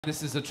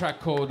This is a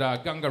track called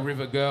Gangga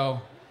River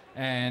Girl,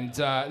 and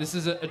this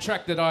is a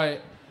track that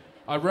I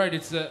wrote.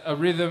 It's a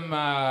rhythm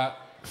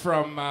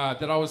from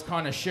that I was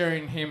kind of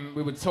sharing him.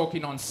 We were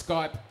talking on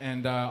Skype,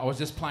 and I was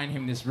just playing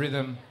him this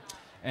rhythm,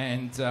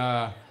 and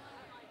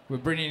we're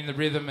bringing in the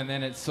rhythm, and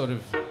then it sort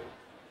of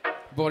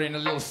brought in a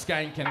little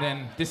skank, and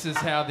then this is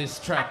how this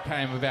track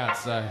came about.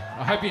 So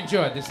I hope you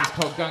enjoy it. This is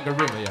called Gangga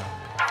River, yeah.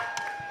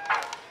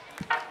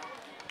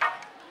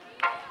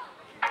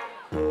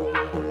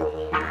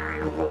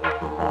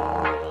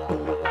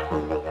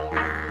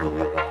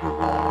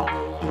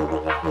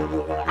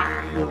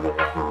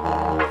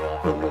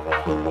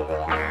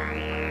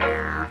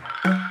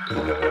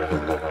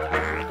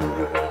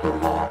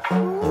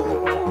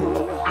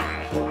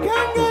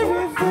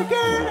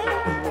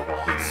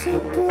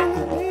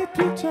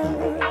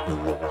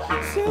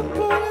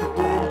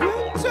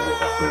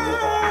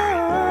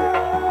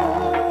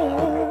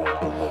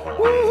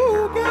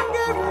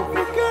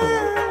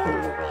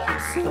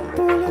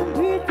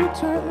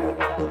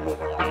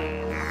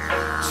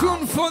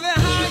 Tune for the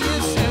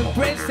highest and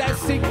praise that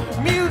sing.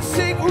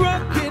 Music,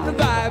 rockin'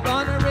 vibe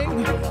on a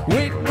ring,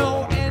 with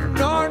no end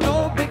nor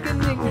no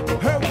beginning.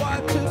 Her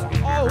waters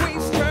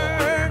always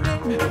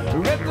turning,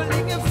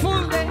 reveling in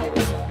full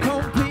dance,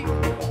 complete,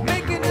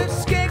 making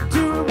us skate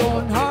to her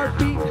own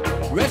heartbeat,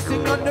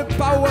 resting on the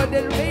power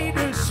that made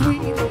her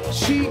sweet.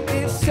 She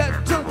is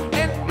settled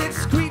and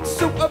discreet,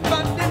 so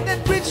abundant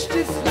and rich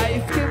this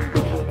life can be.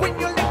 When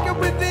you link her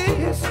with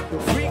this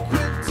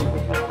frequency,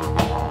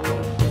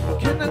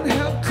 cannot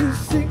help to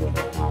sing.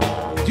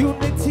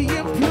 Unity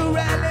and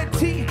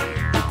plurality,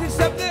 it is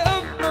of the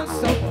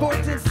utmost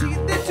importance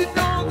that you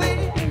know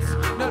this.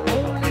 Not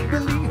only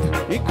believe,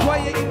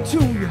 inquire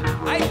into your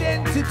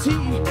identity.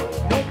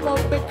 No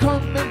more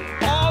becoming,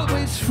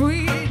 always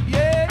free,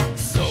 yeah.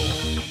 So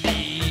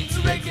needs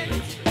reggae,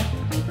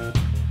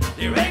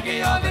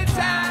 reggae all the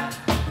time.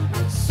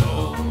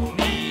 So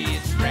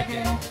needs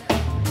reggae,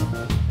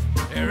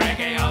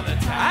 reggae all the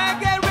time.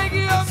 I got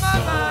reggae on my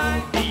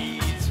mind.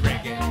 Needs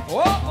reggae,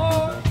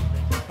 oh.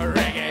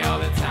 Reggae all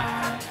the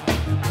time.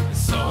 The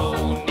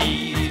soul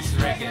needs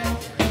reggae.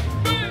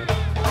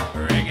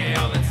 Reggae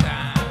all the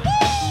time.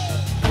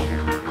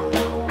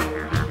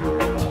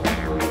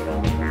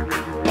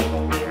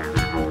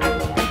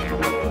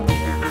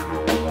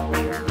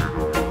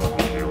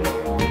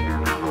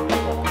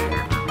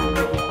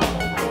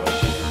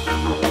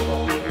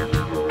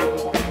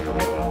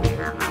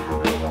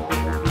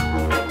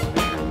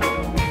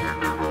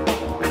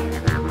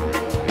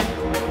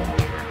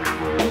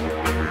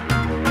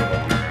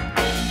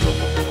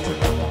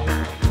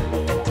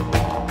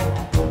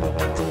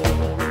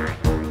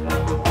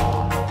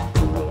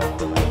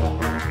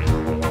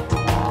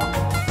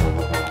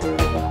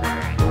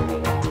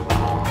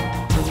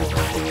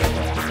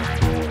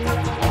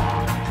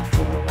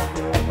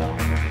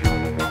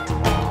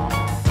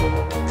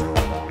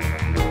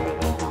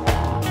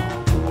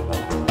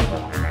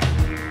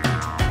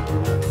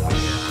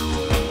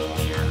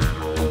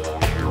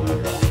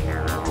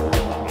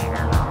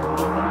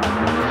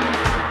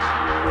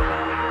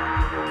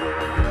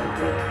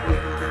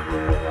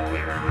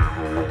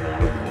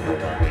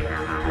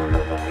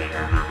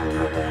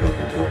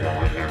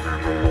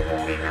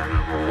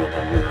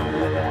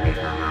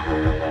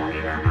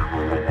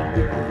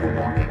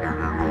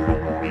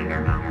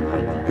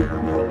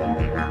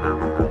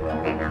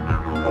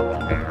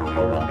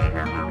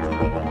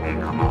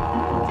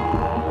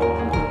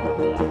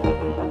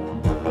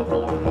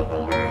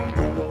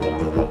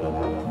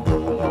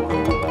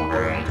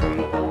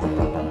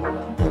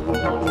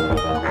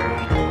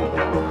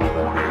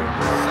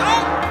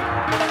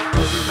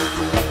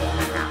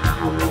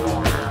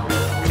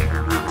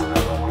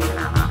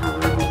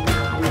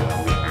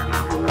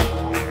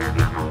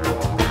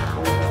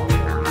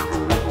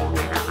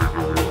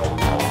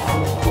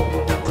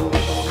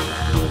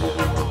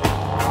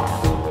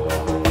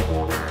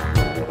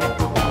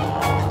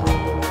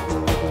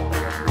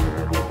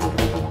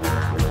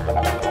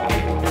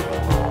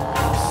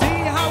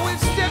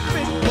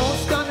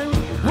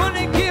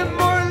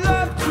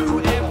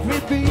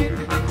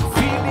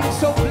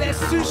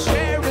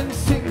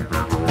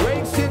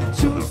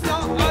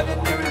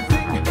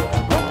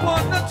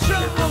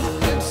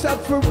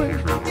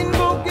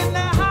 Invoking the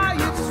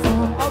highest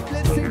form of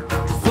blessing,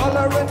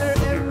 following her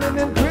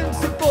eminent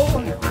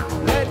principle.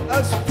 Let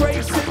us pray.